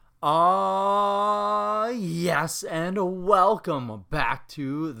Yes, and welcome back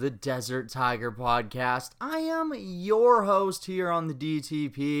to the Desert Tiger Podcast. I am your host here on the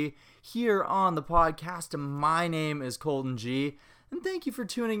DTP, here on the podcast. My name is Colton G, and thank you for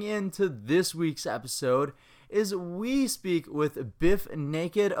tuning in to this week's episode as we speak with Biff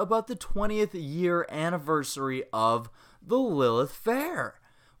Naked about the 20th year anniversary of the Lilith Fair.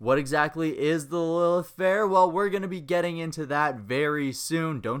 What exactly is the Lilith Fair? Well, we're going to be getting into that very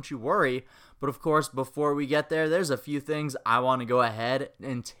soon, don't you worry. But of course, before we get there, there's a few things I want to go ahead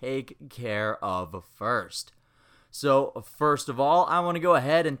and take care of first. So, first of all, I want to go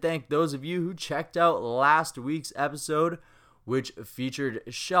ahead and thank those of you who checked out last week's episode, which featured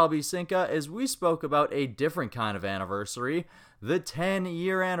Shelby Cinca as we spoke about a different kind of anniversary, the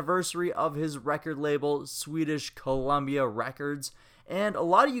 10-year anniversary of his record label, Swedish Columbia Records. And a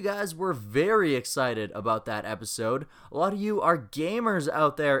lot of you guys were very excited about that episode. A lot of you are gamers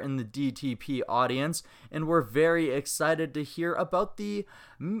out there in the DTP audience, and we're very excited to hear about the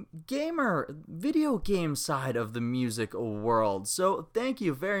gamer video game side of the music world. So thank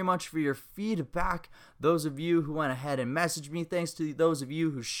you very much for your feedback. Those of you who went ahead and messaged me, thanks to those of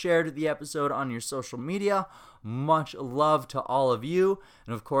you who shared the episode on your social media. Much love to all of you.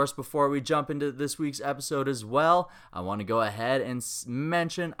 And of course, before we jump into this week's episode as well, I want to go ahead and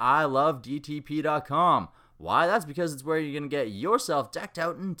mention ilovedtp.com. Why? That's because it's where you're going to get yourself decked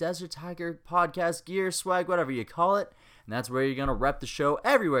out in Desert Tiger podcast gear, swag, whatever you call it. And that's where you're going to rep the show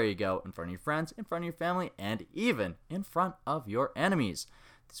everywhere you go, in front of your friends, in front of your family, and even in front of your enemies.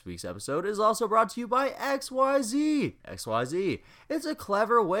 This week's episode is also brought to you by XYZ. XYZ. It's a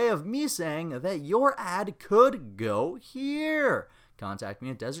clever way of me saying that your ad could go here. Contact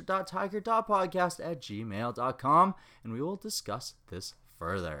me at desert.tiger.podcast@gmail.com and we will discuss this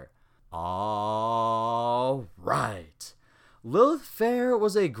further. All right. Lilith Fair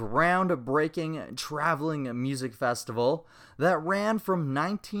was a groundbreaking traveling music festival that ran from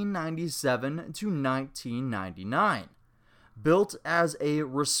 1997 to 1999. Built as a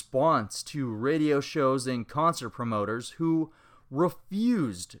response to radio shows and concert promoters who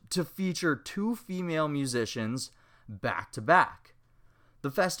refused to feature two female musicians back to back.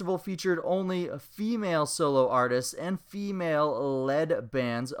 The festival featured only female solo artists and female-led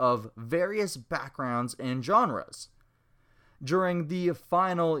bands of various backgrounds and genres. During the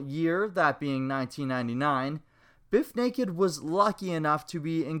final year, that being 1999, Biff Naked was lucky enough to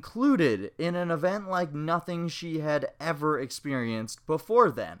be included in an event like nothing she had ever experienced before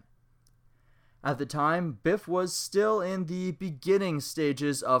then. At the time, Biff was still in the beginning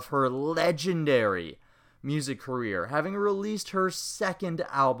stages of her legendary music career, having released her second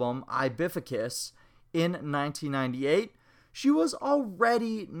album, Ibificus, in 1998. She was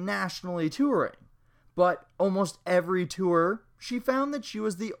already nationally touring, but almost every tour, she found that she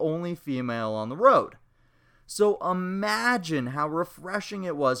was the only female on the road. So imagine how refreshing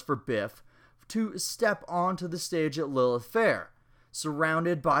it was for Biff to step onto the stage at Lilith Fair,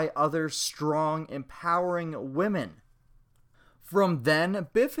 surrounded by other strong, empowering women. From then,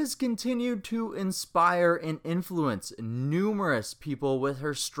 Biff has continued to inspire and influence numerous people with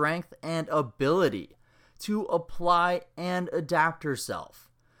her strength and ability to apply and adapt herself.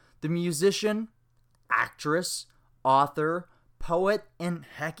 The musician, actress, author, poet, and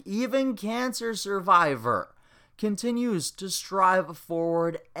heck, even cancer survivor continues to strive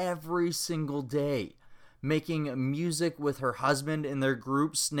forward every single day, making music with her husband in their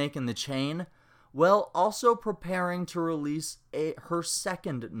group Snake and the Chain, while also preparing to release her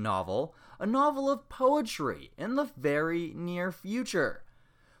second novel, a novel of poetry, in the very near future.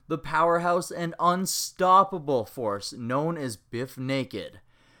 The powerhouse and unstoppable force known as Biff Naked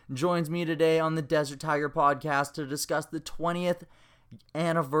joins me today on the Desert Tiger Podcast to discuss the 20th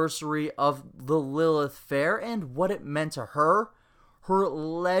anniversary of the Lilith Fair and what it meant to her, her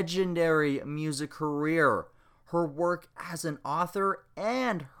legendary music career, her work as an author,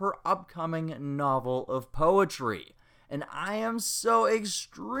 and her upcoming novel of poetry. And I am so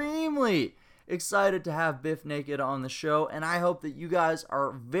extremely excited to have Biff Naked on the show, and I hope that you guys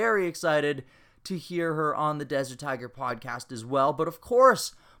are very excited to hear her on the Desert Tiger Podcast as well. But of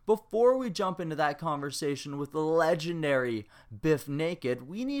course, before we jump into that conversation with the legendary Biff Naked,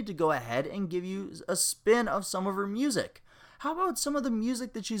 we need to go ahead and give you a spin of some of her music. How about some of the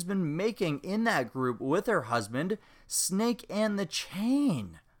music that she's been making in that group with her husband, Snake and the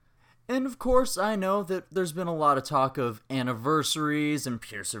Chain? And of course, I know that there's been a lot of talk of anniversaries and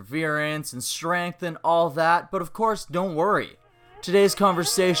perseverance and strength and all that, but of course, don't worry. Today's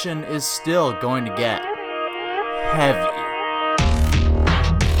conversation is still going to get heavy.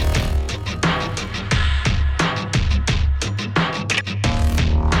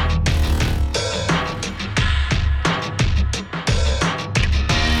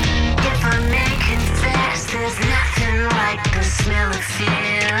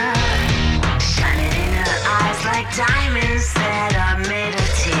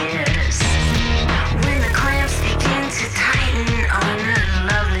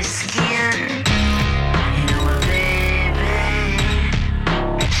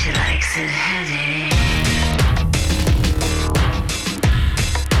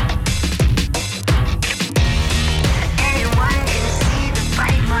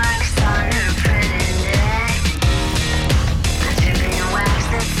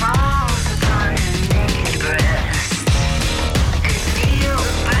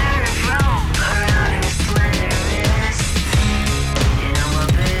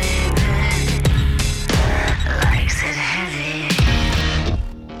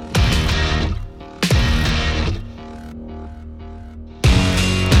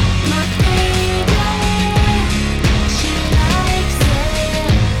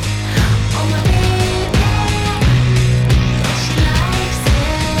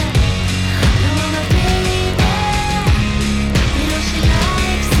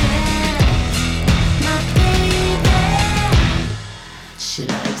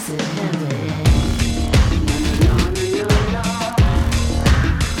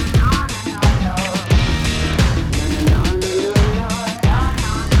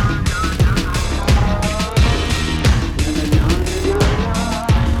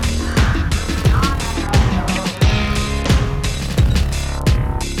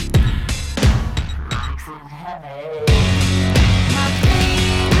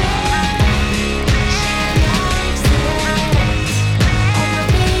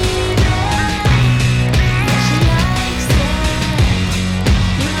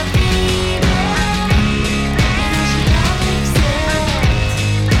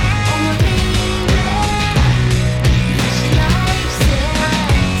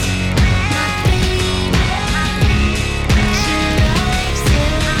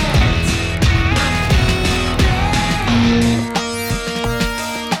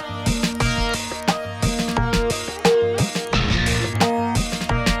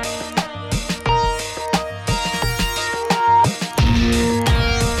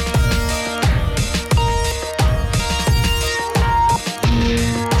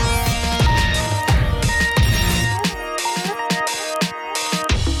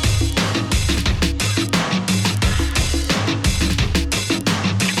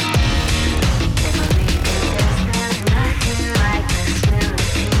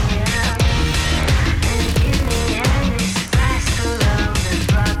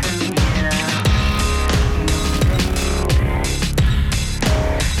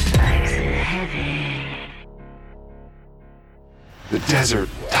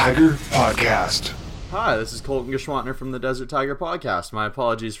 Tiger Podcast. Hi, this is Colton Geschwantner from the Desert Tiger Podcast. My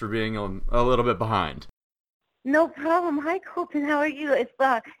apologies for being a little bit behind. No problem. Hi, Colton. How are you?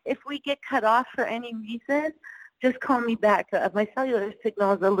 If we get cut off for any reason, just call me back. My cellular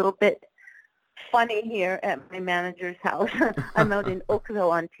signal is a little bit funny here at my manager's house. I'm out in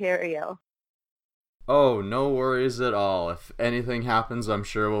Oakville, Ontario. Oh, no worries at all. If anything happens, I'm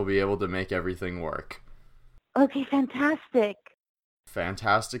sure we'll be able to make everything work. Okay, fantastic.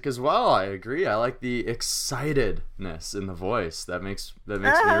 Fantastic as well. I agree. I like the excitedness in the voice. That makes me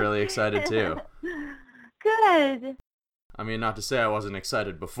really excited too. Good. I mean, not to say I wasn't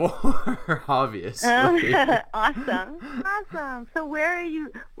excited before, obviously. Awesome. So where are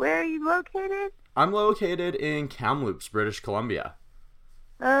you located? I'm located in Kamloops, British Columbia.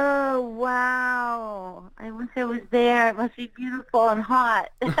 Oh, wow. I wish I was there. It must be beautiful and hot.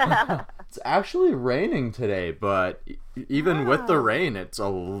 It's actually raining today, but even with the rain, it's a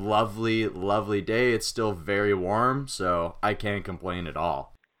lovely, lovely day. It's still very warm, so I can't complain at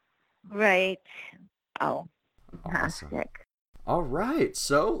all. Right. Oh, Awesome. fantastic. All right,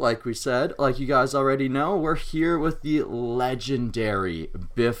 so like we said, like you guys already know, we're here with the legendary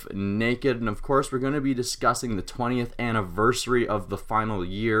Biff Naked, and of course we're going to be discussing the 20th anniversary of the final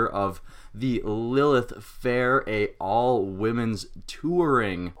year of the Lilith Fair, a all-women's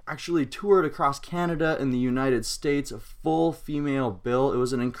touring. Actually toured across Canada and the United States, a full female bill. It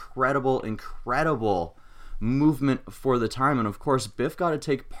was an incredible movement for the time, and of course Biff got to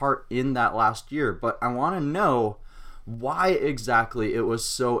take part in that last year, but I want to know why exactly it was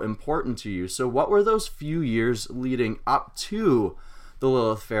so important to you. So what were those few years leading up to the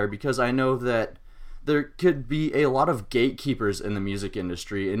Lilith Fair? Because I know that there could be a lot of gatekeepers in the music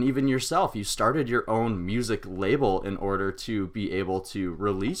industry, and even yourself, you started your own music label in order to be able to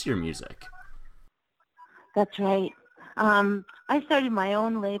release your music. That's right. I started my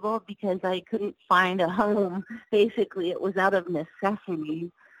own label because I couldn't find a home. Basically, it was out of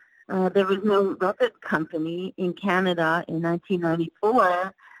necessity. There was no record company in Canada in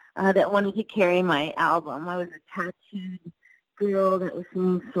 1994 that wanted to carry my album. I was a tattooed girl that was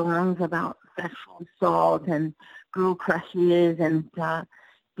singing songs about sexual assault and girl crushes and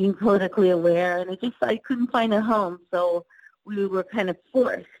being politically aware, and I couldn't find a home, so we were kind of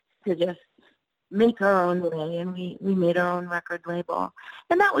forced to just make our own way, and we made our own record label.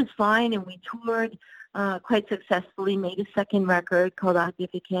 And that was fine, and we toured quite successfully, made a second record called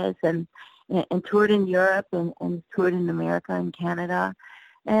Occificus, and toured in Europe and toured in America and Canada.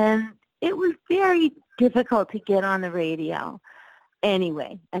 And it was very difficult to get on the radio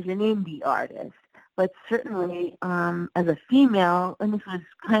anyway, as an indie artist. But certainly as a female, and this was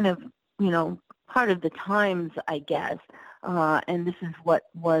kind of, part of the times, I guess, and this is what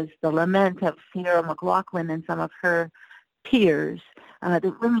was the lament of Sarah McLachlan and some of her peers, that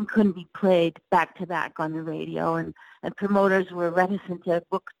women couldn't be played back-to-back on the radio, and promoters were reticent to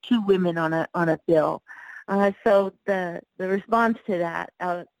book two women on a bill. So the response to that,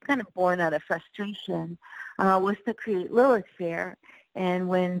 kind of born out of frustration, was to create Lilith Fair. And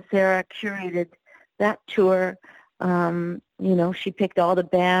when Sarah curated that tour, she picked all the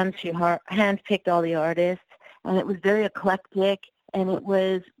bands, she handpicked all the artists, and it was very eclectic, and it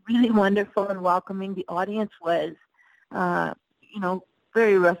was really wonderful and welcoming. The audience was,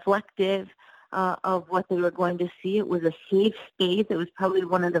 very reflective of what they were going to see. It was a safe space. It was probably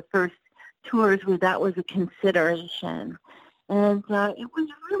one of the first tours where that was a consideration. And it was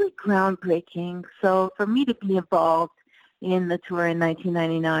really groundbreaking. So for me to be involved in the tour in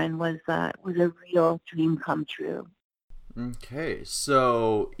 1999 was a real dream come true. Okay,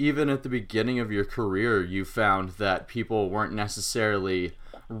 so even at the beginning of your career, you found that people weren't necessarily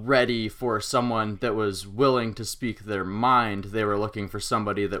ready for someone that was willing to speak their mind. They were looking for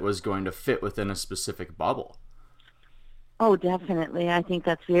somebody that was going to fit within a specific bubble. Oh, definitely. I think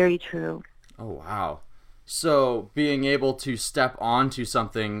that's very true. Oh, wow. So being able to step onto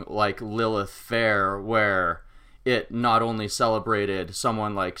something like Lilith Fair, where it not only celebrated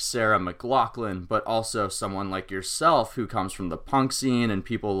someone like Sarah McLachlan, but also someone like yourself who comes from the punk scene, and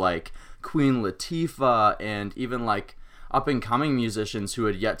people like Queen Latifah, and even like up-and-coming musicians who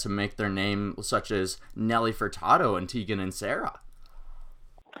had yet to make their name, such as Nelly Furtado and Tegan and Sarah.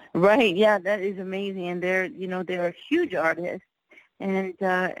 Right, yeah, that is amazing, and they're a huge artist, and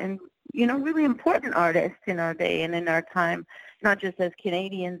really important artists in our day and in our time, not just as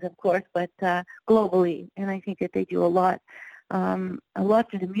Canadians, of course, but globally. And I think that they do a lot for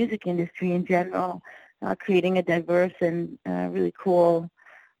the music industry in general, creating a diverse and really cool,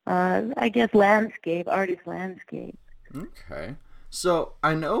 artist landscape. Okay. So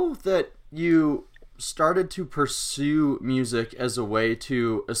I know that you started to pursue music as a way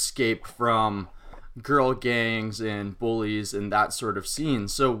to escape from girl gangs and bullies and that sort of scene.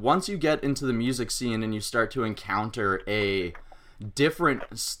 So once you get into the music scene and you start to encounter a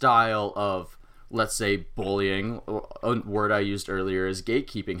different style of, let's say, bullying, a word I used earlier is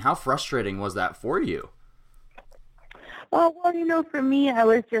gatekeeping, how frustrating was that for you? Oh, well, for me, I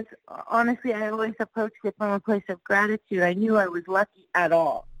was just, honestly, I always approached it from a place of gratitude. I knew I was lucky at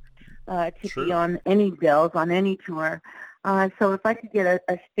all to True. be on any bills, on any tour. So if I could get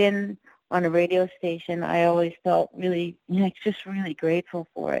a spin on a radio station, I always felt really, just really grateful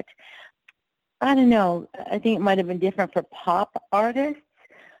for it. I don't know. I think it might have been different for pop artists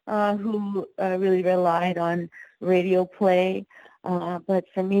who really relied on radio play. But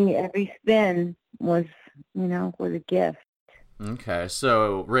for me, every spin was a gift. Okay,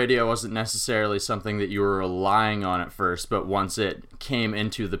 so radio wasn't necessarily something that you were relying on at first, but once it came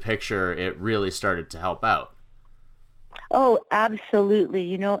into the picture, it really started to help out. Oh,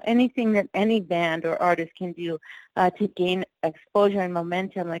 absolutely. Anything that any band or artist can do to gain exposure and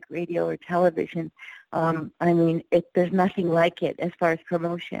momentum like radio or television, there's nothing like it as far as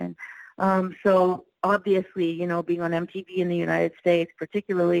promotion. So obviously, being on MTV in the United States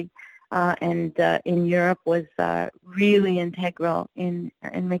particularly, and in Europe was really integral in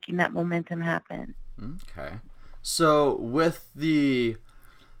making that momentum happen. Okay. So with the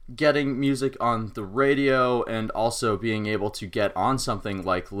getting music on the radio and also being able to get on something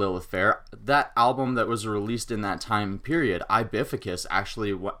like Lilith Fair, that album that was released in that time period, Ibificus,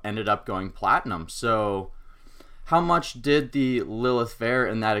 actually ended up going platinum. So how much did the Lilith Fair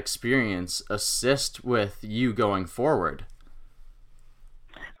and that experience assist with you going forward?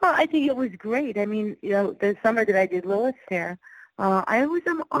 Well, I think it was great. I mean, the summer that I did Lilith Fair, I was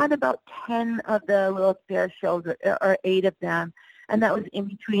on about 10 of the Lilith Fair shows, or 8 of them, and that was in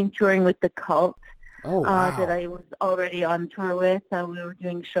between touring with the Cult. Oh, wow. That I was already on tour with. We were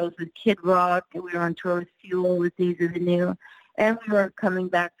doing shows with Kid Rock, and we were on tour with Fuel, with Days of the New, and we were coming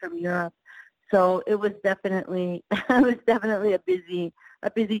back from Europe. So it was definitely a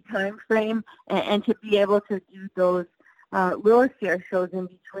busy time frame, and to be able to do those Lilith Fair shows in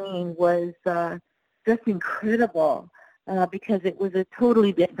between was just incredible because it was a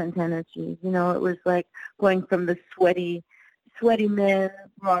totally different energy. It was like going from the sweaty men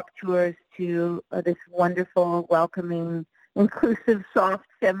rock tours to this wonderful, welcoming, inclusive, soft,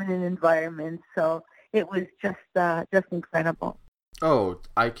 feminine environment. So it was just incredible. Oh,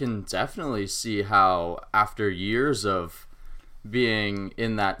 I can definitely see how after years of being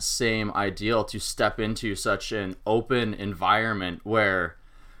in that same ideal to step into such an open environment where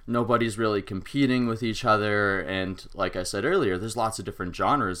nobody's really competing with each other, and like I said earlier, there's lots of different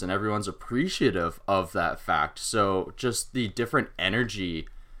genres and everyone's appreciative of that fact. So just the different energy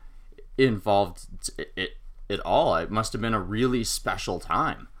involved it all, it must have been a really special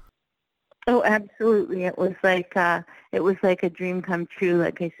time. Oh, absolutely. It was like a dream come true.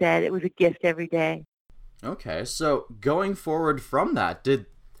 Like I said, it was a gift every day. Okay, so going forward from that,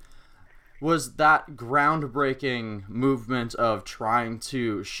 was that groundbreaking movement of trying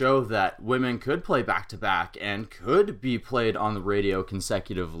to show that women could play back-to-back and could be played on the radio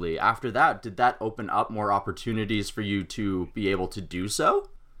consecutively, after that, did that open up more opportunities for you to be able to do so?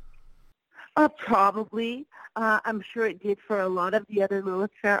 Probably. I'm sure it did for a lot of the other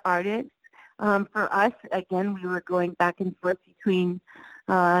Lilith Fair artists. For us, again, we were going back and forth between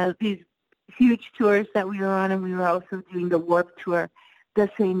these huge tours that we were on, and we were also doing the Warped Tour the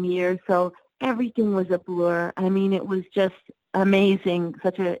same year. So everything was a blur. I mean, it was just amazing,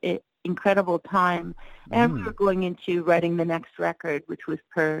 such an incredible time. And we were going into writing the next record, which was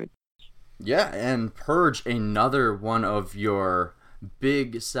Purge. Yeah, and Purge, another one of your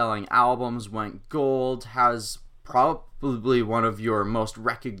big selling albums, went gold, has probably one of your most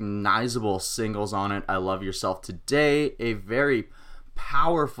recognizable singles on it, I Love Yourself Today, a very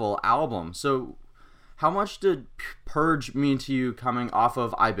powerful album. So how much did Purge mean to you coming off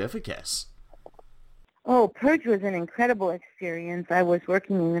of Ibificus? Oh, Purge was an incredible experience. I was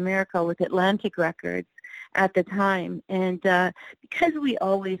working in America with Atlantic Records at the time, and because we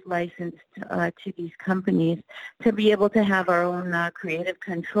always licensed to these companies, to be able to have our own creative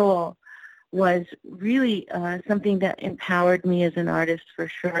control was really something that empowered me as an artist for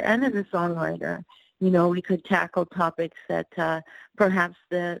sure, and as a songwriter. We could tackle topics that perhaps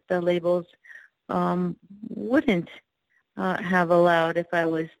the labels wouldn't have allowed if I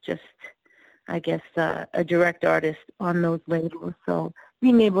was just, I guess, a direct artist on those labels. So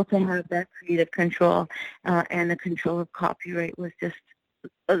being able to have that creative control and the control of copyright was just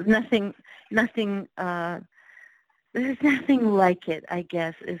nothing There's nothing like it, I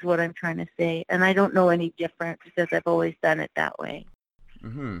guess, is what I'm trying to say. And I don't know any different because I've always done it that way.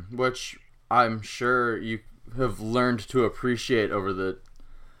 Which I'm sure you have learned to appreciate over the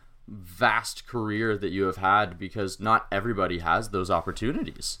vast career that you have had, because not everybody has those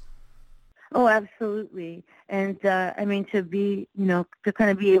opportunities. Oh, absolutely. And I mean, to be, to kind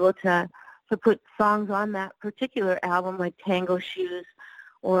of be able to put songs on that particular album, like Tango Shoes,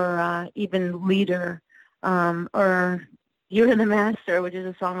 or even Leader, or You're the Master, which is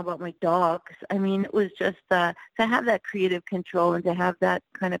a song about my dogs. I mean, it was just to have that creative control and to have that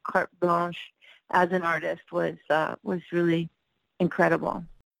kind of carte blanche as an artist was really incredible.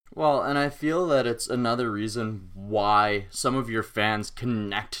 Well, and I feel that it's another reason why some of your fans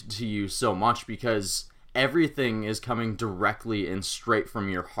connect to you so much, because everything is coming directly and straight from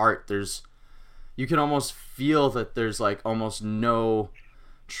your heart. You can almost feel that there's like almost no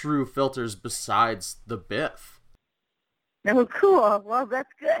true filters besides the Biff. Oh, cool. Well,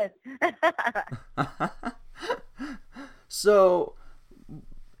 that's good. So,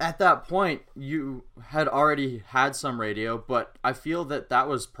 at that point, you had already had some radio, but I feel that that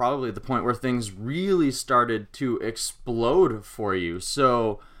was probably the point where things really started to explode for you.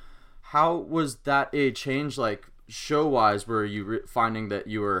 So, how was that a change, like, show-wise? Were you finding that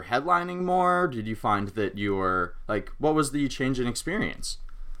you were headlining more? Did you find that you were, like, what was the change in experience?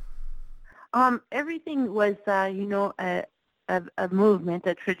 Everything was, a movement,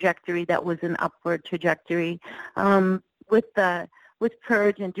 a trajectory that was an upward trajectory. With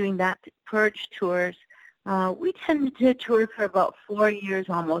Purge and doing that Purge tours, we tended to tour for about 4 years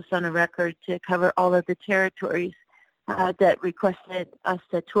almost on a record to cover all of the territories that requested us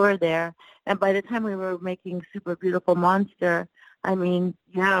to tour there. And by the time we were making Super Beautiful Monster, I mean,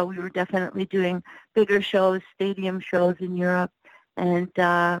 yeah, we were definitely doing bigger shows, stadium shows in Europe. And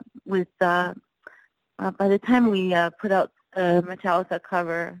by the time we put out a Metallica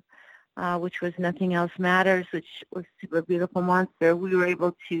cover, which was Nothing Else Matters, which was Super Beautiful Monster, we were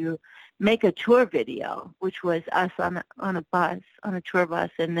able to make a tour video, which was us on a tour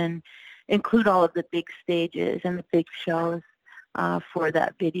bus, and then include all of the big stages and the big shows for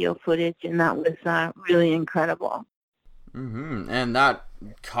that video footage, and that was really incredible. And that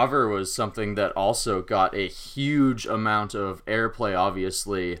cover was something that also got a huge amount of airplay,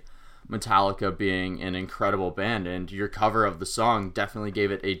 obviously, Metallica being an incredible band, and your cover of the song definitely gave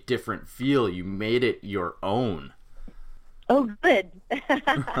it a different feel. You made it your own. Oh, good.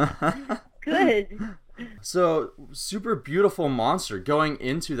 Good. So, Super Beautiful Monster, going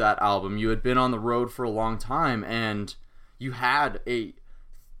into that album, you had been on the road for a long time, and you had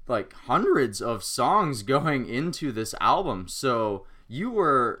hundreds of songs going into this album. So, you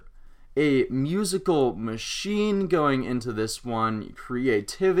were a musical machine going into this one.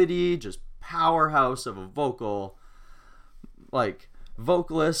 Creativity, just powerhouse of a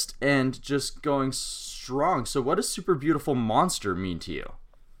vocalist, and just going strong. So what does Super Beautiful Monster mean to you?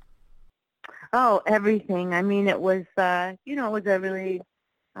 Oh, everything. I mean, it was it was a really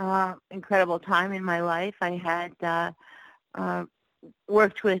incredible time in my life. I had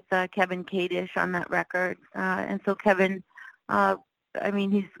worked with Kevin Kadish on that record, and so Kevin,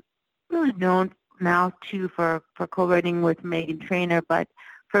 he's really known now too for co-writing with Meghan Trainor, but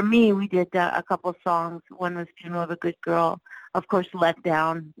for me, we did a couple songs. One was Funeral of a Good Girl. Of course, Let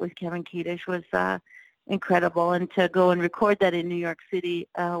Down with Kevin Kadish was incredible, and to go and record that in New York City,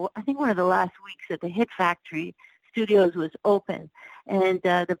 I think one of the last weeks at the Hit Factory Studios was open, and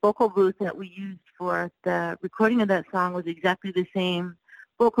the vocal booth that we used for the recording of that song was exactly the same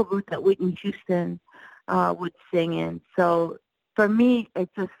vocal booth that Whitney Houston would sing in. So for me, it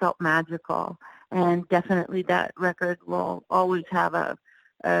just felt magical, and definitely that record will always have a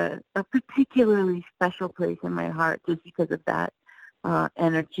particularly special place in my heart just because of that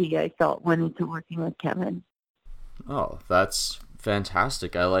energy I felt went into working with Kevin. Oh, that's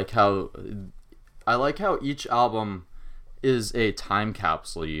fantastic. I like how each album is a time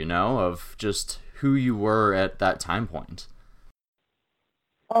capsule, of just who you were at that time point.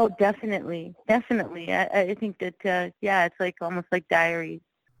 Oh, definitely. I think that, it's like almost like diaries.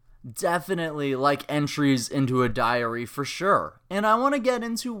 Definitely like entries into a diary for sure. And I want to get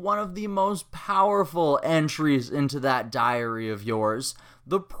into one of the most powerful entries into that diary of yours,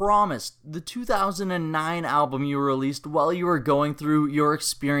 The Promise, the 2009 album you released while you were going through your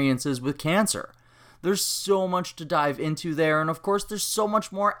experiences with cancer. There's so much to dive into there, and of course there's so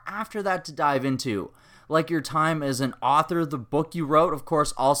much more after that to dive into. Like your time as an author, the book you wrote, of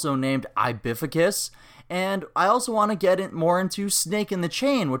course, also named Ibifficus, And I also want to get more into Snake in the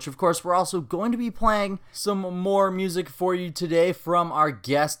Chain, which of course we're also going to be playing some more music for you today from our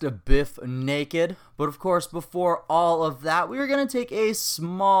guest Biff Naked. But of course, before all of that, we are going to take a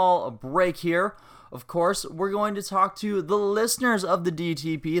small break here. Of course, we're going to talk to the listeners of the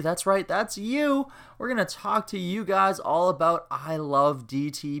DTP. That's right, that's you. We're going to talk to you guys all about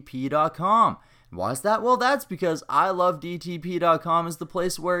ilovedtp.com. Why is that? Well, that's because ilovedtp.com is the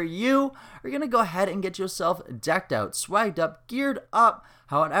place where you are going to go ahead and get yourself decked out, swagged up, geared up,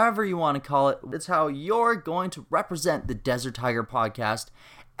 however you want to call it. It's how you're going to represent the Desert Tiger podcast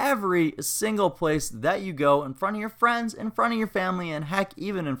every single place that you go, in front of your friends, in front of your family, and heck,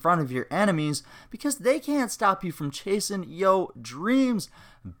 even in front of your enemies, because they can't stop you from chasing your dreams,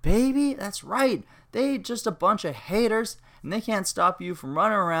 baby. That's right. They just a bunch of haters, and they can't stop you from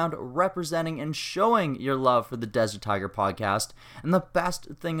running around representing and showing your love for the Desert Tiger podcast. And the best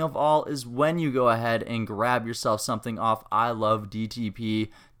thing of all is when you go ahead and grab yourself something off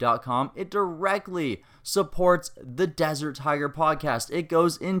ilovedtp.com, it directly supports the Desert Tiger podcast. It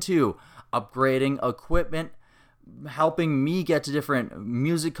goes into upgrading equipment, helping me get to different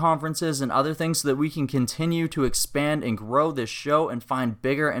music conferences and other things so that we can continue to expand and grow this show and find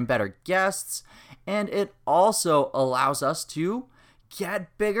bigger and better guests. And it also allows us to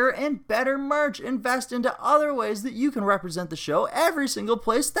get bigger and better merch, invest into other ways that you can represent the show every single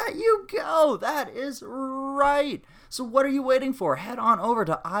place that you go. That is right. So what are you waiting for? Head on over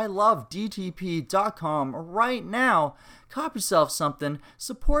to ilovedtp.com right now. Cop yourself something,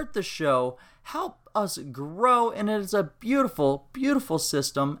 support the show, help us grow, and it is a beautiful, beautiful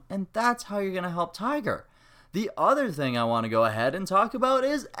system, and that's how you're going to help Tiger. The other thing I want to go ahead and talk about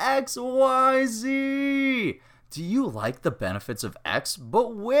is XYZ. Do you like the benefits of X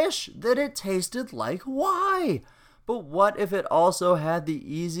but wish that it tasted like Y? But what if it also had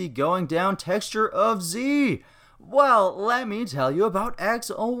the easy going down texture of Z? Well, let me tell you about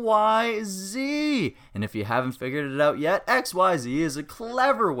XYZ. And if you haven't figured it out yet, XYZ is a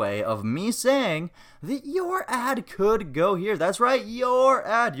clever way of me saying that your ad could go here. That's right, your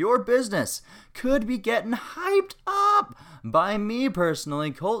ad, your business could be getting hyped up by me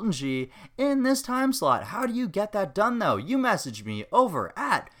personally, Colton G, in this time slot. How do you get that done though? You message me over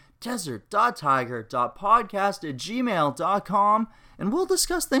at desert.tiger.podcast@gmail.com and we'll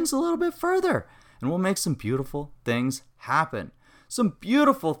discuss things a little bit further. And we'll make some beautiful things happen. Some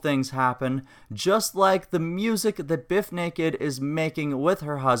beautiful things happen, just like the music that Biff Naked is making with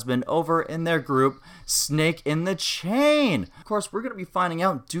her husband over in their group, Snake in the Chain. Of course, we're going to be finding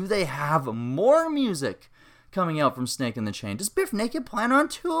out, do they have more music coming out from Snake in the Chain? Does Biff Naked plan on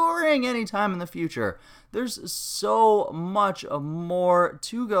touring anytime in the future? There's so much more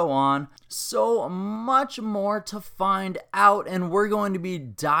to go on, so much more to find out, and we're going to be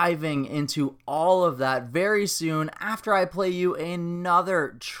diving into all of that very soon after I play you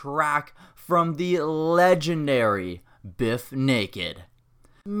another track from the legendary Biff Naked.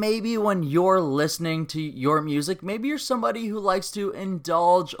 Maybe when you're listening to your music, maybe you're somebody who likes to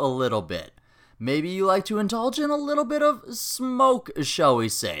indulge a little bit. Maybe you like to indulge in a little bit of smoke, shall we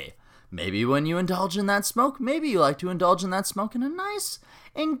say. Maybe when you indulge in that smoke, maybe you like to indulge in that smoke in a nice,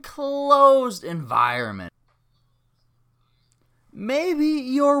 enclosed environment. Maybe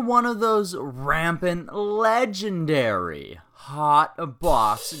you're one of those rampant, legendary, hot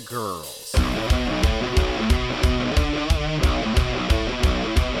box girls.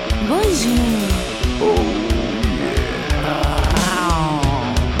 Bonjour. Oh.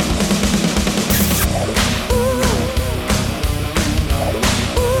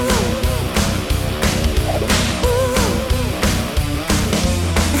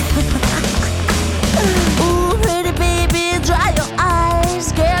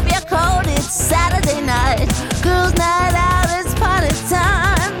 Saturday night, girls' night out, it's party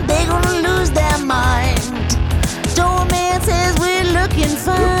time. They gonna lose their mind. Doorman says we're looking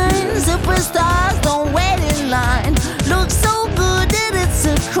fine. Superstars don't wait in line. Look so good that it's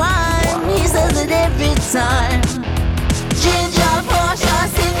a crime. He says it every time. Ginger, Portia,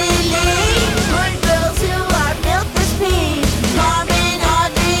 Cindy Lee, good girls who are milk this pea. Carmen,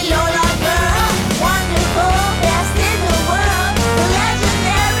 Audrey, Lola, girl, wonderful, best in the world. The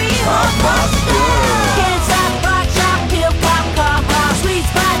legendary hot box.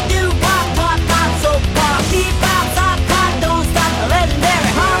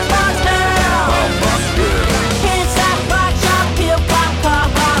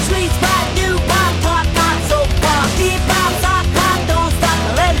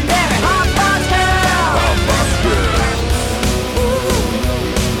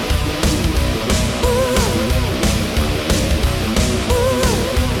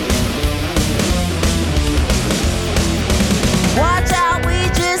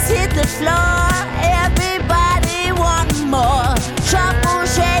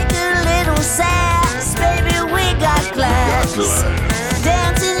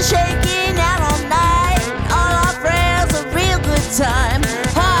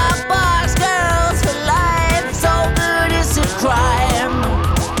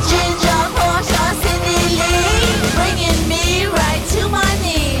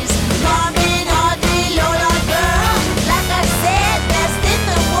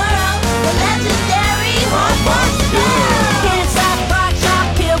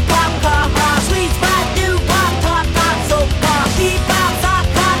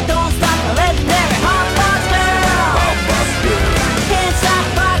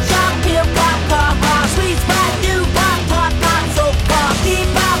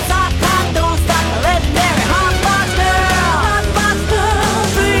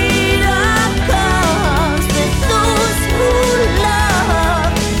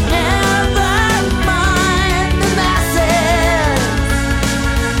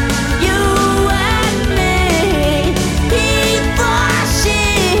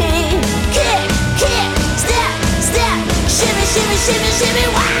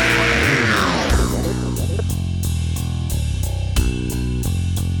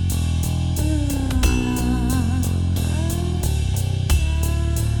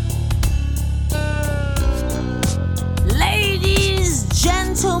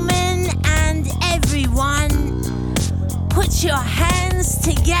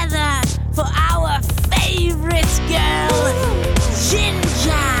 together for our favorite girl,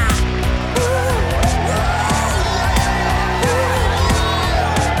 Ginger.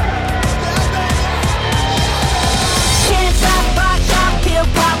 Can't stop, rock, shop, kill,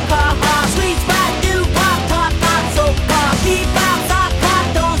 pop, pop, pop, sweet spot, do pop, pop, pop, so pop, beat, pop, pop, pop,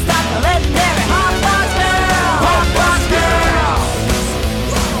 don't stop, the legendary hot box girl, hot box girl.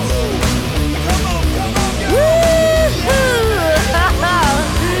 Woo-hoo!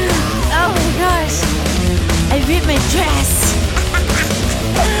 Oh my gosh, I ripped my dress.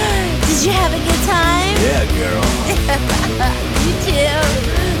 Did you have a good time? Yeah, girl. You too.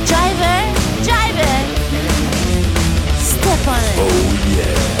 Driver, driver. Step on it. Oh,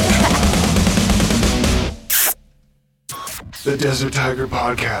 yeah. The Desert Tiger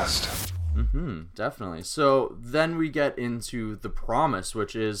Podcast. Definitely. So then we get into The Promise,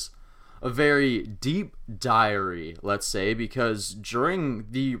 which is a very deep diary, let's say, because during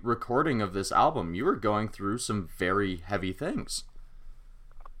the recording of this album, you were going through some very heavy things.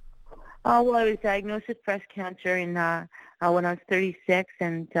 Well, I was diagnosed with breast cancer when I was 36,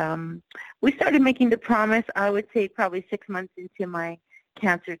 and we started making The Promise, I would say probably 6 months into my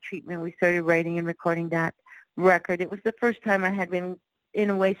cancer treatment. We started writing and recording that record. It was the first time I had been, in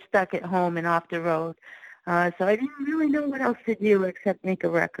a way, stuck at home and off the road. So I didn't really know what else to do except make a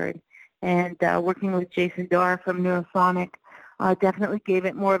record. And working with Jason Dorr from Neurosonic definitely gave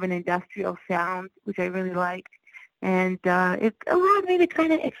it more of an industrial sound, which I really liked. And it allowed me to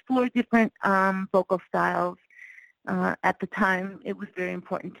kind of explore different vocal styles. At the time, it was very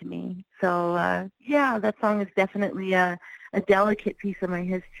important to me. So, yeah, that song is definitely a delicate piece of my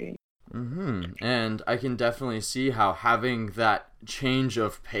history. And I can definitely see how having that change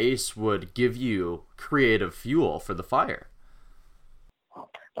of pace would give you creative fuel for the fire.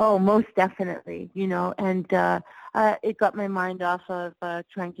 Oh, most definitely, and it got my mind off of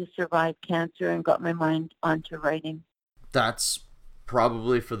trying to survive cancer and got my mind onto writing. That's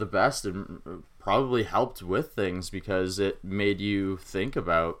probably for the best and probably helped with things because it made you think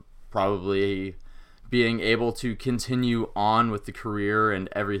about probably being able to continue on with the career and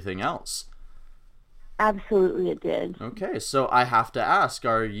everything else. Absolutely, it did. Okay, so I have to ask,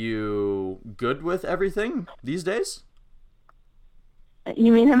 are you good with everything these days?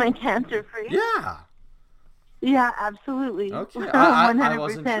 You mean am I cancer-free? Yeah. Yeah, absolutely. Okay, I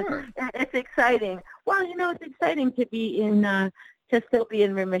wasn't 100%. sure. It's exciting. Well, it's exciting to be to still be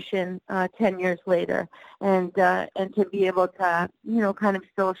in remission 10 years later, and to be able to, kind of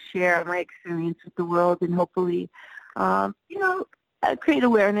still share my experience with the world and hopefully, create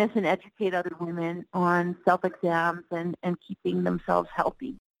awareness and educate other women on self-exams and keeping themselves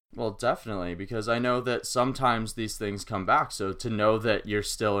healthy. Well, definitely, because I know that sometimes these things come back. So to know that you're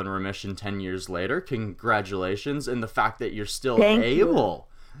still in remission 10 years later, congratulations. And the fact that you're still able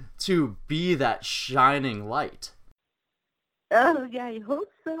to be that shining light. Oh, yeah, I hope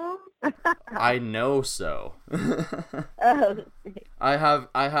so. I know so. Oh. I have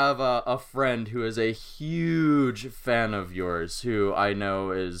a friend who is a huge fan of yours, who I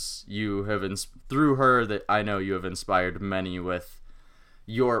know is through her that I know you have inspired many with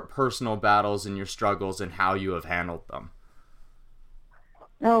your personal battles and your struggles and how you have handled them.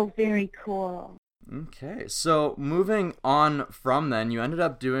 Oh, very cool. Okay, so moving on from then, you ended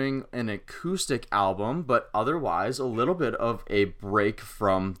up doing an acoustic album, but otherwise a little bit of a break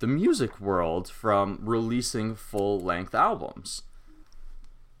from the music world, from releasing full-length albums.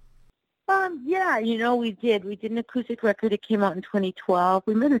 Yeah, we did. We did an acoustic record. It came out in 2012.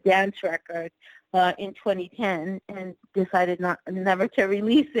 We made a dance record in 2010 and decided never to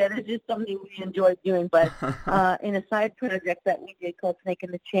release it. It's just something we enjoyed doing. But in a side project that we did called Snake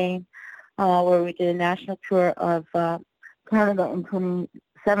in the Chain, where we did a national tour of Canada in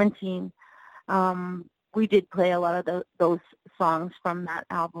 2017, we did play a lot of those songs from that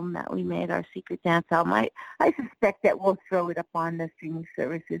album that we made, our Secret Dance album. I suspect that we'll throw it up on the streaming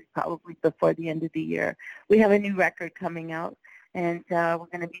services probably before the end of the year. We have a new record coming out, and we're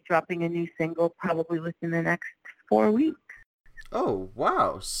going to be dropping a new single probably within the next 4 weeks. Oh,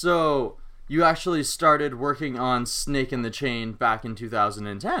 wow. So you actually started working on Snake in the Chain back in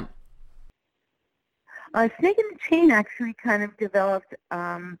 2010. Snake in the Chain actually kind of developed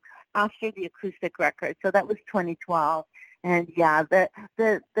after the acoustic record, so that was 2012. And yeah, the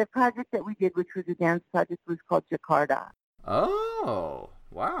project that we did, which was a dance project, was called Jakarta. Oh,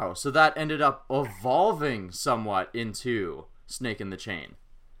 wow. So that ended up evolving somewhat into Snake in the Chain.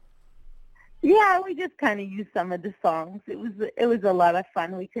 Yeah, we just kind of used some of the songs. It was a lot of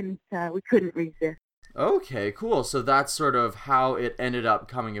fun. We couldn't resist. Okay, cool. So that's sort of how it ended up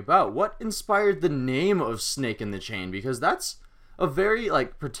coming about. What inspired the name of Snake in the Chain? Because that's a very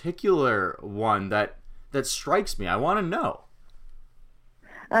like particular one that strikes me. I want to know.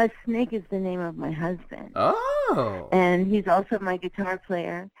 Snake is the name of my husband. Oh. And he's also my guitar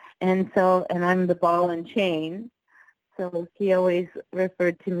player. And I'm the ball and chain. So he always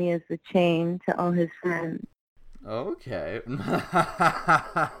referred to me as the chain to all his friends. Okay.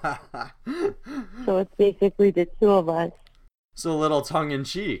 So it's basically the two of us. So a little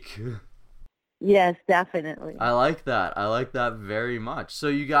tongue-in-cheek. Yes, definitely. I like that. I like that very much. So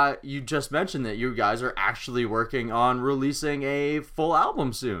you just mentioned that you guys are actually working on releasing a full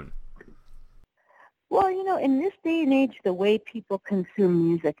album soon. Well, in this day and age, the way people consume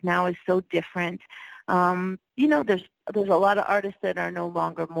music now is so different. There's a lot of artists that are no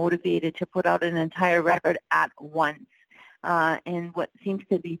longer motivated to put out an entire record at once. And what seems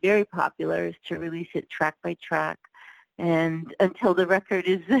to be very popular is to release it track by track, and until the record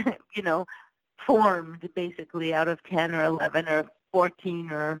is, formed basically out of 10 or 11 or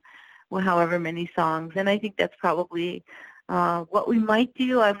 14 or however many songs. And I think that's probably what we might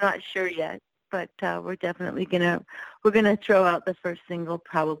do. I'm not sure yet, but we're definitely we're gonna throw out the first single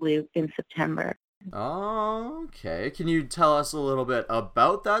probably in September. Oh, okay. Can you tell us a little bit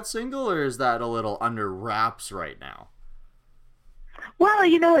about that single, or is that a little under wraps right now? Well,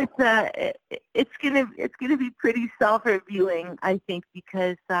 it's gonna be pretty self-revealing, I think,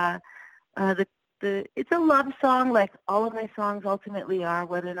 because it's a love song, like all of my songs ultimately are,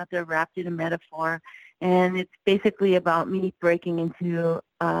 whether or not they're wrapped in a metaphor, and it's basically about me breaking into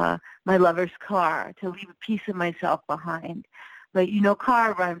my lover's car to leave a piece of myself behind. But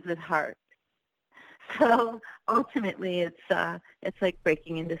car rhymes with heart. So ultimately, it's like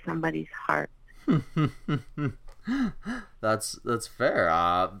breaking into somebody's heart. That's fair.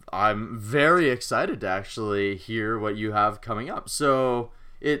 I'm very excited to actually hear what you have coming up. So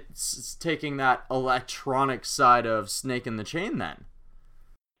it's taking that electronic side of Snake in the Chain, then.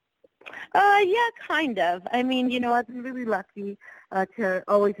 Yeah, kind of. I mean, I've been really lucky to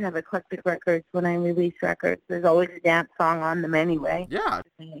always have eclectic records when I release records. There's always a dance song on them anyway. Yeah.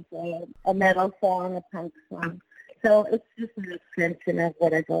 A metal song, a punk song. So it's just an extension of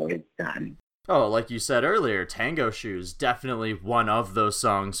what I've always done. Oh, like you said earlier, Tango Shoes, definitely one of those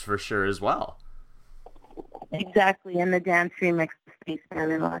songs for sure as well. Exactly, and the dance remix of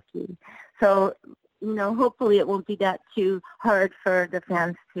Spaceman and Lucky. So, hopefully it won't be that too hard for the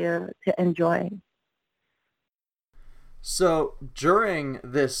fans to enjoy. So during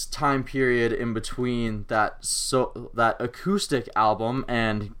this time period in between that acoustic album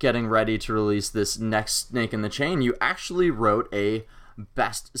and getting ready to release this next Snake in the Chain, you actually wrote a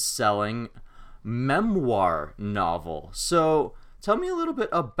best-selling memoir novel. So tell me a little bit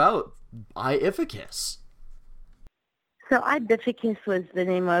about Iifocus. So Iifocus was the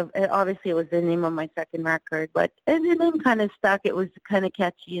name of, obviously it was the name of my second record, but the name kind of stuck. It was kind of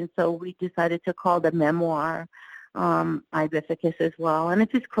catchy, and so we decided to call the memoir Iifocus as well. And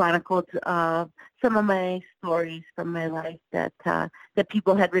it just chronicled some of my stories from my life that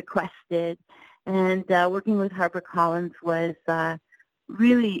people had requested. And working with HarperCollins was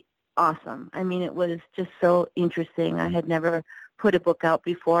really awesome. I mean, it was just so interesting. I had never put a book out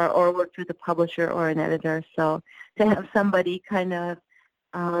before or worked with a publisher or an editor. So to have somebody kind of,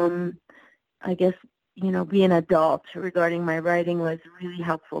 I guess, be an adult regarding my writing was really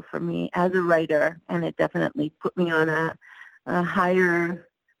helpful for me as a writer, and it definitely put me on a higher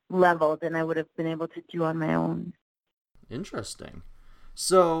level than I would have been able to do on my own. Interesting.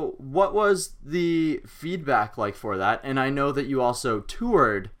 So what was the feedback like for that? And I know that you also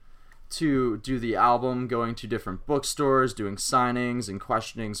toured to do the album, going to different bookstores, doing signings and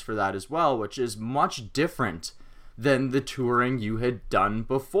questionings for that as well, which is much different than the touring you had done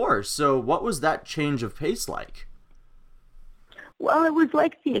before. So what was that change of pace like? Well, it was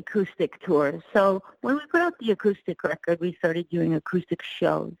like the acoustic tour. So when we put out the acoustic record, we started doing acoustic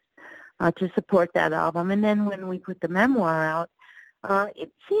shows to support that album. And then when we put the memoir out,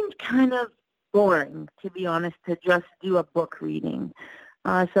 it seemed kind of boring, to be honest, to just do a book reading.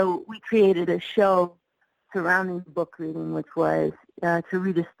 So we created a show surrounding the book reading, which was to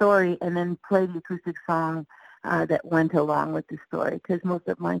read a story and then play the acoustic song that went along with the story, because most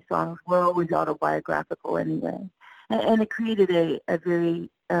of my songs were always autobiographical anyway. And it created a very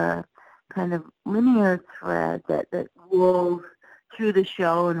kind of linear thread that wove through the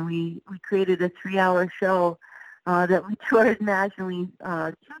show, and we created a 3-hour show that we toured nationally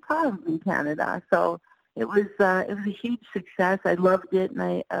 2 times in Canada. So it was a huge success. I loved it, and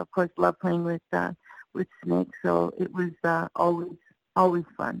I of course love playing with Snake. So it was always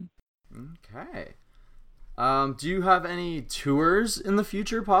fun. Okay. Do you have any tours in the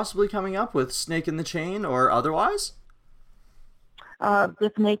future possibly coming up with Snake in the Chain or otherwise?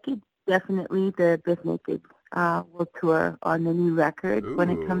 Biff Naked, definitely the Biff Naked World Tour on the new record when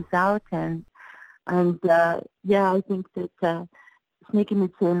it comes out, and yeah, I think that Snake in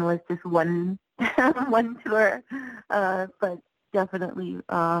the Chin was just one one tour, but definitely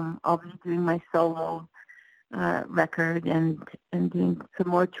I'll be doing my solo record and doing some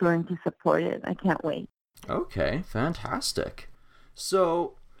more touring to support it. I can't wait. Okay, fantastic.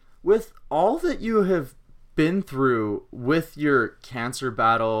 So, with all that you have been through with your cancer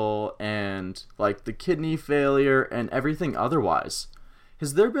battle and like the kidney failure and everything otherwise,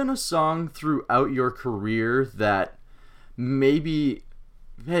 has there been a song throughout your career that maybe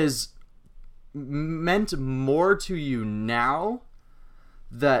has meant more to you now,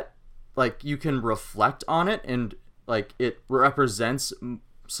 that like you can reflect on it and like it represents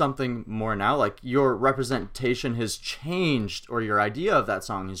something more now, like your representation has changed or your idea of that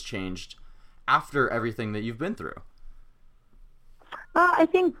song has changed after everything that you've been through? I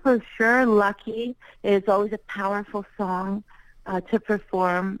think for sure Lucky is always a powerful song to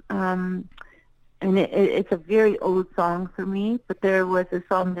perform. And it's a very old song for me, but there was a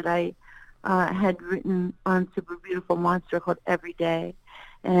song that I had written on Super Beautiful Monster called Every Day.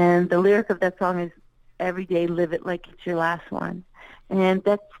 And the lyric of that song is, every day live it like it's your last one. And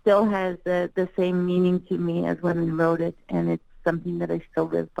that still has the same meaning to me as when we wrote it, and it's something that I still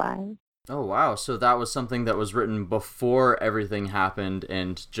live by. Oh, wow. So that was something that was written before everything happened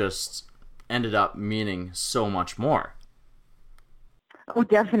and just ended up meaning so much more. Oh,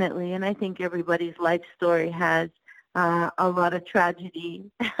 definitely. And I think everybody's life story has a lot of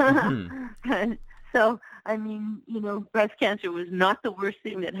tragedy. Mm-hmm. So, I mean, you know, breast cancer was not the worst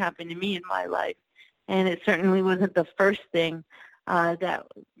thing that happened to me in my life. And it certainly wasn't the first thing that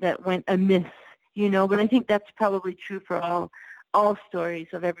went amiss, you know. But I think that's probably true for all stories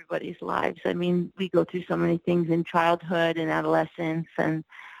of everybody's lives. I mean, we go through so many things in childhood and adolescence, and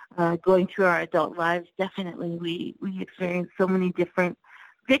going through our adult lives, definitely we experience so many different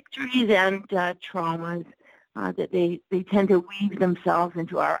victories and traumas that they tend to weave themselves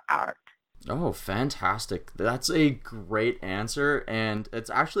into our art. Oh, fantastic. That's a great answer, and it's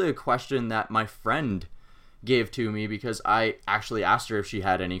actually a question that my friend gave to me because I actually asked her if she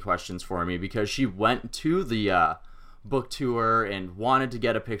had any questions for me, because she went to the book tour and wanted to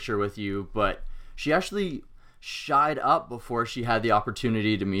get a picture with you, but she actually shied up before she had the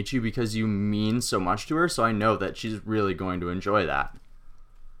opportunity to meet you because you mean so much to her, so I know that she's really going to enjoy that.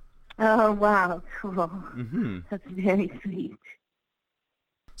 Oh, wow. Cool. Mm-hmm. That's very sweet.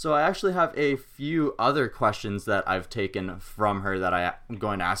 So I actually have a few other questions that I've taken from her that I'm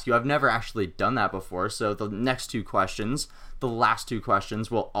going to ask you. I've never actually done that before, so the next two questions, the last two questions,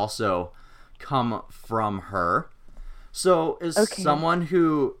 will also come from her. So as someone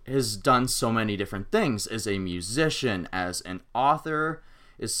who has done so many different things, as a musician, as an author,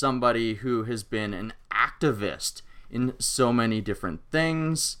 is somebody who has been an activist in so many different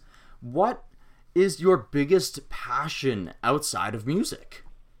things, what is your biggest passion outside of music?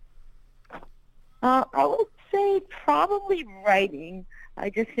 I would say probably writing. I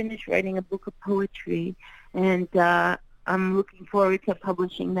just finished writing a book of poetry, and I'm looking forward to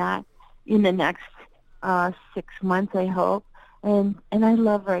publishing that in the next 6 months, I hope. And I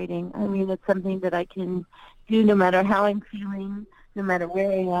love writing. I mean, it's something that I can do no matter how I'm feeling, no matter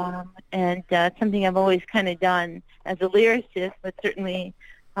where I am, and something I've always kind of done as a lyricist, but certainly,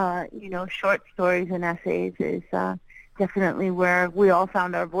 short stories and essays is definitely where we all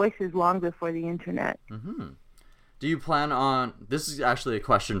found our voices long before the internet. Mm-hmm. Do you plan on, this is actually a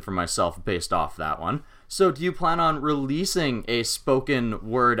question for myself based off that one, so do you plan on releasing a spoken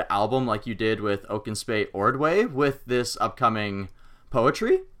word album like you did with Oakenspay Ordway with this upcoming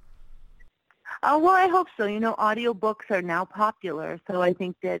poetry? Well, I hope so. You know, audiobooks are now popular, so I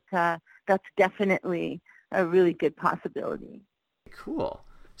think that that's definitely a really good possibility. Cool.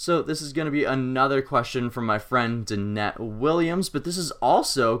 So this is going to be another question from my friend Danette Williams, but this is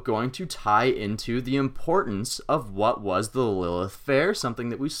also going to tie into the importance of what was the Lilith Fair, something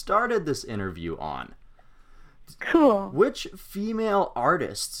that we started this interview on. Cool. Which female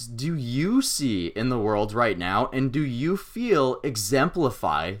artists do you see in the world right now, and do you feel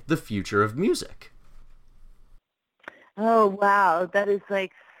exemplify the future of music? Oh, wow. That is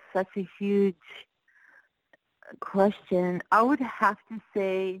like such a huge question. I would have to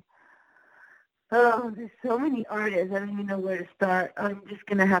say, there's so many artists. I don't even know where to start. I'm just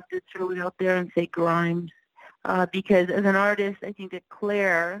going to have to throw it out there and say Grimes, because as an artist, I think that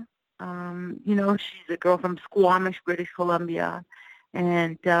Claire, she's a girl from Squamish, British Columbia,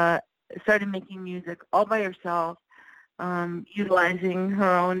 and started making music all by herself, utilizing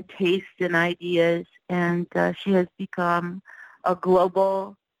her own taste and ideas, and she has become a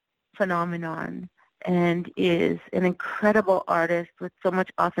global phenomenon and is an incredible artist with so much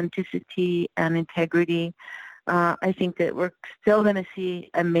authenticity and integrity. I think that we're still going to see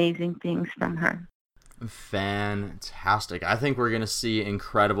amazing things from her. Fantastic. I think we're going to see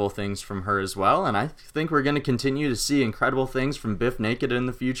incredible things from her as well, and I think we're going to continue to see incredible things from Bif Naked in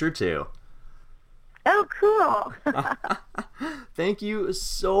the future too. Oh, cool. Thank you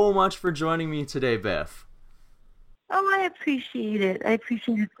so much for joining me today, Bif. Oh, I appreciate it. I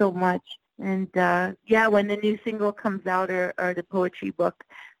appreciate it so much. And yeah, when the new single comes out or the poetry book,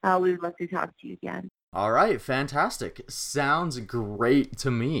 we would love to talk to you again. All right, fantastic. Sounds great to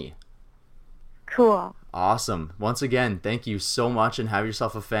me. Cool. Awesome. Once again, thank you so much and have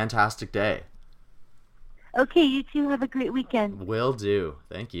yourself a fantastic day. Okay, you too. Have a great weekend. Will do.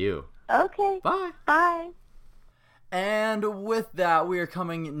 Thank you. Okay. Bye. Bye. And with that, we are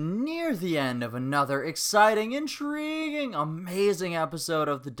coming near the end of another exciting, intriguing, amazing episode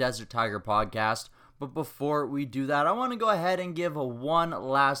of the Desert Tiger Podcast. But before we do that, I want to go ahead and give one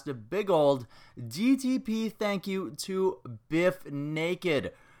last big old DTP thank you to Bif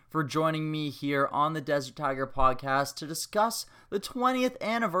Naked for joining me here on the Desert Tiger Podcast to discuss the 20th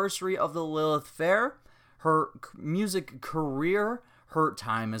anniversary of the Lilith Fair, her music career, her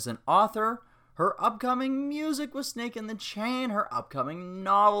time as an author, her upcoming music with Snake in the Chain, her upcoming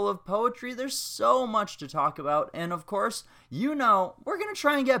novel of poetry. There's so much to talk about, and of course, you know, we're going to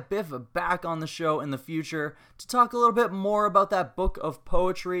try and get Bif back on the show in the future to talk a little bit more about that book of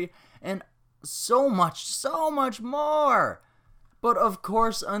poetry and so much more. But of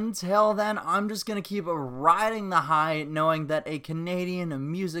course, until then, I'm just going to keep riding the high knowing that a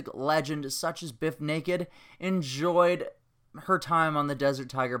Canadian music legend such as Bif Naked enjoyed her time on the Desert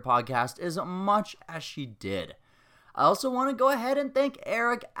Tiger Podcast as much as she did. I also want to go ahead and thank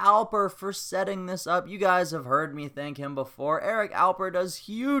Eric Alper for setting this up. You guys have heard me thank him before. Eric Alper does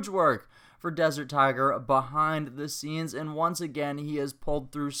huge work for Desert Tiger behind the scenes, and once again, he has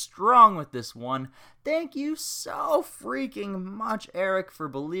pulled through strong with this one. Thank you so freaking much, Eric, for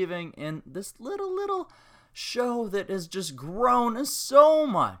believing in this little show that has just grown so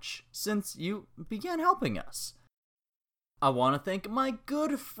much since you began helping us. I want to thank my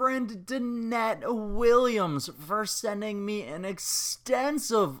good friend Danette Williams for sending me an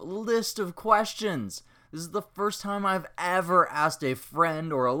extensive list of questions. This is the first time I've ever asked a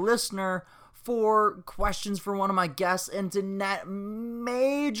friend or a listener for questions for one of my guests, and Danette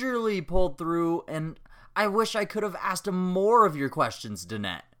majorly pulled through, and I wish I could have asked more of your questions,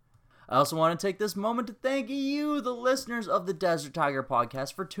 Danette. I also want to take this moment to thank you, the listeners of the Desert Tiger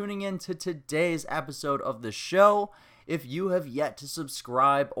Podcast, for tuning in to today's episode of the show. If you have yet to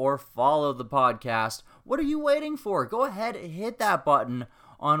subscribe or follow the podcast, what are you waiting for? Go ahead and hit that button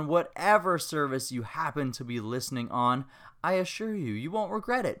on whatever service you happen to be listening on. I assure you, you won't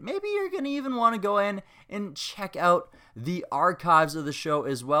regret it. Maybe you're going to even want to go in and check out the archives of the show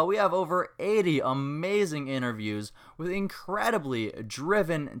as well. We have over 80 amazing interviews with incredibly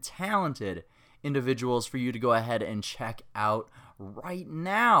driven, talented individuals for you to go ahead and check out right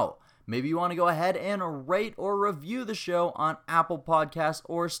now. Maybe you want to go ahead and rate or review the show on Apple Podcasts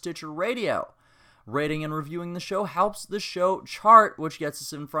or Stitcher Radio. Rating and reviewing the show helps the show chart, which gets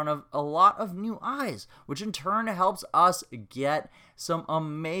us in front of a lot of new eyes, which in turn helps us get some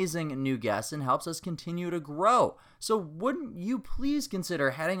amazing new guests and helps us continue to grow. So wouldn't you please consider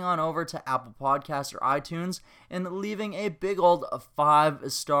heading on over to Apple Podcasts or iTunes and leaving a big old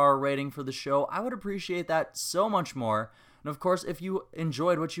 5-star rating for the show? I would appreciate that so much more. And of course, if you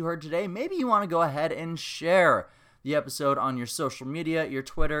enjoyed what you heard today, maybe you want to go ahead and share the episode on your social media, your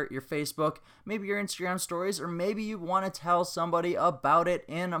Twitter, your Facebook, maybe your Instagram stories, or maybe you want to tell somebody about it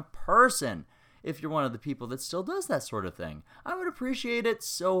in person. If you're one of the people that still does that sort of thing, I would appreciate it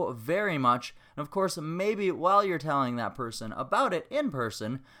so very much. And of course, maybe while you're telling that person about it in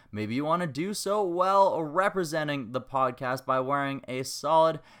person, maybe you want to do so well representing the podcast by wearing a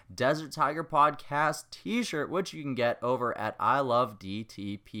solid Desert Tiger Podcast t-shirt, which you can get over at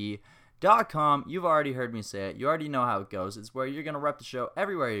ilovedtp.com. You've already heard me say it. You already know how it goes. It's where you're going to rep the show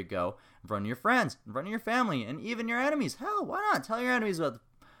everywhere you go, in front of your friends, in front of your family, and even your enemies. Hell, why not? Tell your enemies about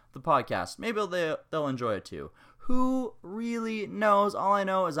the podcast. Maybe they'll enjoy it too. Who really knows? All I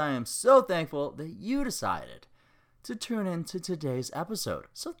know is I am so thankful that you decided to tune into today's episode.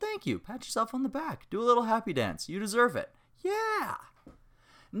 So thank you. Pat yourself on the back. Do a little happy dance. You deserve it. Yeah.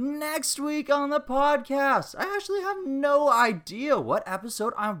 Next week on the podcast, I actually have no idea what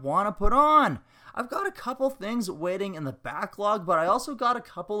episode I want to put on. I've got a couple things waiting in the backlog, but I also got a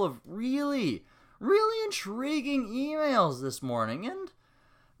couple of really intriguing emails this morning, and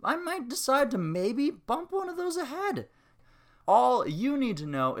I might decide to maybe bump one of those ahead. All you need to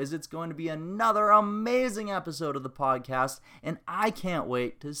know is it's going to be another amazing episode of the podcast, and I can't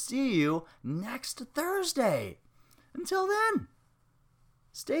wait to see you next Thursday. Until then,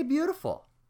 stay beautiful.